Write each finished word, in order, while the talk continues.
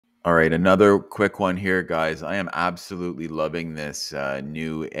All right, another quick one here, guys. I am absolutely loving this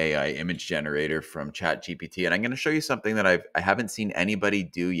new AI image generator from ChatGPT, and I'm going to show you something that I haven't seen anybody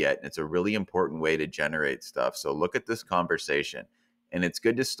do yet, and it's a really important way to generate stuff. So look at this conversation, and it's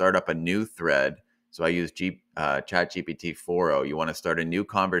good to start up a new thread. So I use ChatGPT 4.0. You want to start a new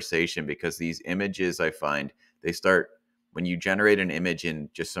conversation because these images I find they start when you generate an image in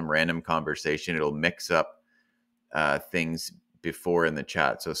just some random conversation, it'll mix up things before in the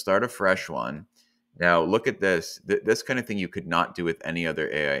chat. So start a fresh one. Now look at this. This kind of thing you could not do with any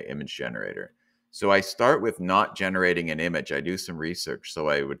other AI image generator. So I start with not generating an image. I do some research. So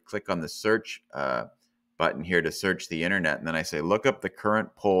I would click on the search button here to search the internet. And then I say, look up the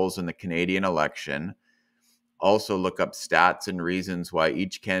current polls in the Canadian election. Also look up stats and reasons why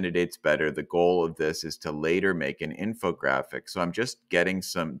each candidate's better. The goal of this is to later make an infographic. So I'm just doing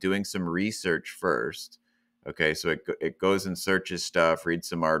some research first. Okay, so it goes and searches stuff, reads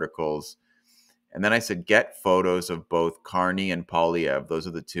some articles. And then I said, get photos of both Carney and Polyev. Those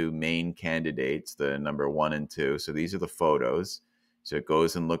are the two main candidates, the number 1 and 2. So these are the photos. So it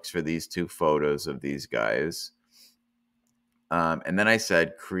goes and looks for these two photos of these guys. And then I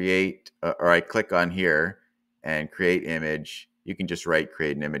said, or I click on here and create image. You can just write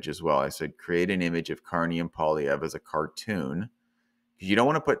create an image as well. I said, create an image of Carney and Polyev as a cartoon. You don't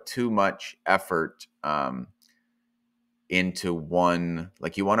want to put too much effort into one,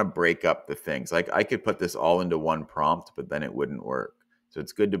 like you want to break up the things. Like I could put this all into one prompt, but then it wouldn't work. So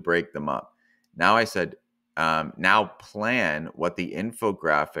it's good to break them up. Now I said, now plan what the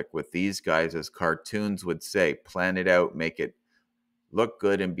infographic with these guys as cartoons would say. Plan it out, make it look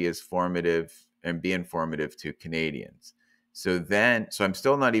good and be informative to Canadians. So I'm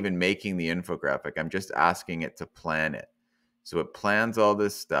still not even making the infographic. I'm just asking it to plan it. So it plans all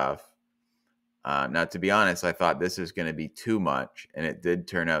this stuff. Now, to be honest, I thought this is going to be too much, and it did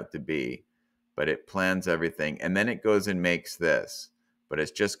turn out to be, but it plans everything. And then it goes and makes this, but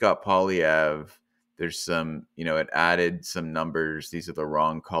it's just got Polyev. There's some, it added some numbers. These are the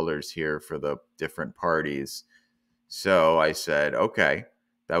wrong colors here for the different parties. So I said, okay,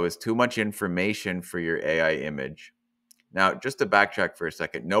 that was too much information for your AI image. Now, just to backtrack for a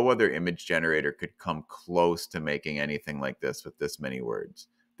second, no other image generator could come close to making anything like this with this many words.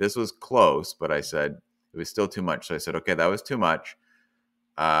 This was close, but I said it was still too much. So I said, okay, that was too much.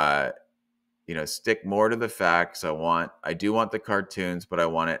 Stick more to the facts. I do want the cartoons, but I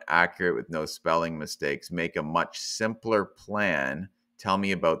want it accurate with no spelling mistakes. Make a much simpler plan. Tell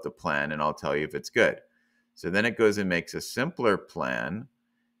me about the plan, and I'll tell you if it's good. So then it goes and makes a simpler plan.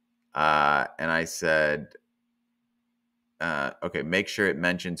 And I said, okay, make sure it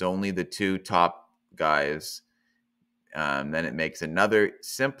mentions only the two top guys. Then it makes another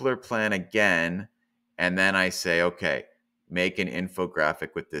simpler plan again. And then I say, okay, make an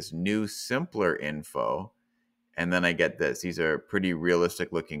infographic with this new simpler info. And then I get this. These are pretty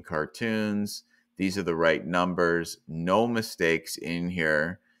realistic looking cartoons. These are the right numbers. No mistakes in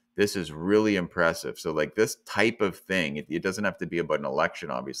here. This is really impressive. So like this type of thing, it doesn't have to be about an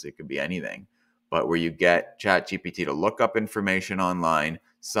election, obviously. It could be anything. But where you get ChatGPT to look up information online,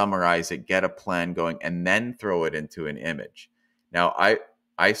 summarize it, get a plan going, and then throw it into an image. Now,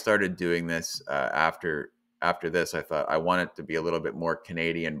 I started doing this after this. I thought I want it to be a little bit more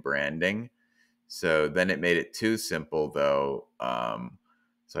Canadian branding. So then it made it too simple, though.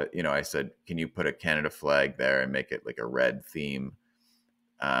 So I said, can you put a Canada flag there and make it like a red theme?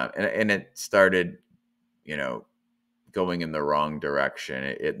 And it started, going in the wrong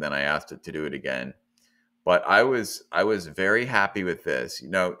direction. Then I asked it to do it again. But I was very happy with this.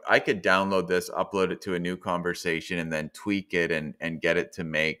 I could download this, upload it to a new conversation, and then tweak it and get it to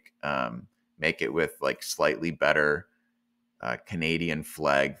make it with like slightly better Canadian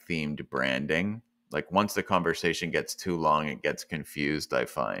flag themed branding. Like once the conversation gets too long, it gets confused, I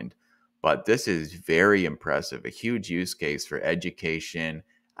find. But this is very impressive, a huge use case for education,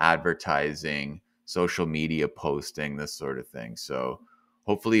 advertising, social media posting, this sort of thing. So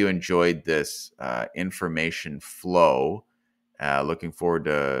hopefully you enjoyed this information flow. Looking forward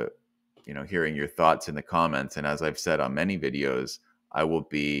to hearing your thoughts in the comments. And as I've said on many videos, I will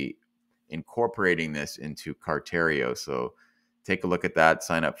be incorporating this into Cartario. So take a look at that,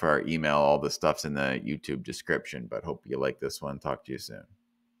 sign up for our email. All the stuff's in the YouTube description. But hope you like this one. Talk to you soon.